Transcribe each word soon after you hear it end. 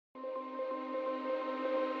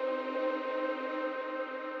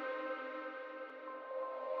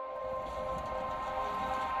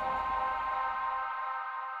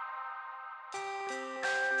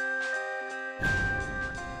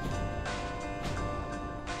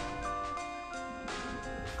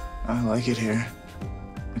I like it here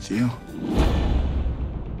with you.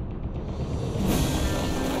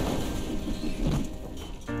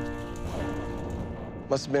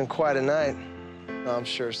 Must have been quite a night. I'm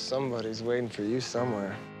sure somebody's waiting for you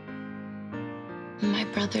somewhere. My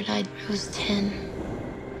brother died when I was 10.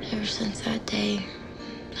 Ever since that day,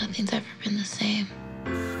 nothing's ever been the same.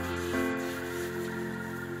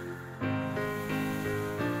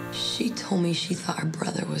 She told me she thought her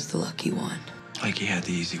brother was the lucky one. Like he had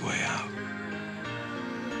the easy way out.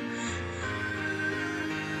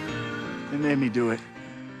 They made me do it.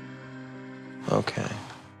 Okay.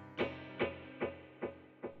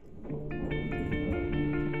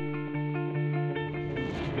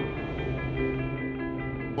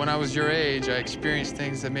 When I was your age, I experienced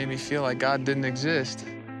things that made me feel like God didn't exist.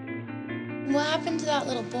 What happened to that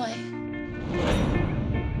little boy?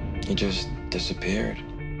 He just disappeared.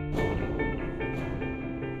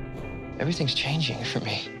 Everything's changing for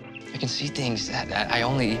me. I can see things that I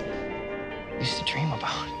only used to dream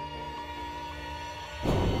about.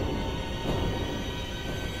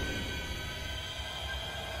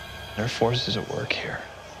 There are forces at work here.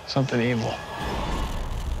 Something evil.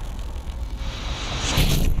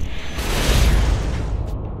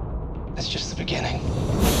 That's just the beginning.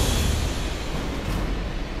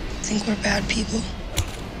 Think we're bad people?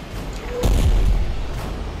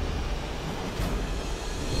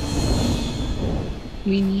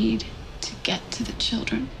 We need to get to the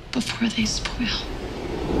children before they spoil.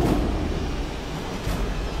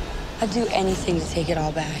 I'd do anything to take it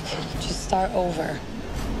all back. Just start over.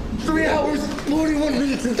 3 hours, 41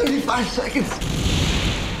 minutes, and 35 seconds.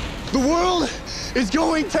 The world is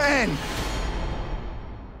going to end.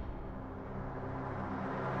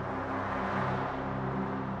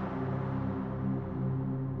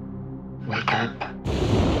 Wake up.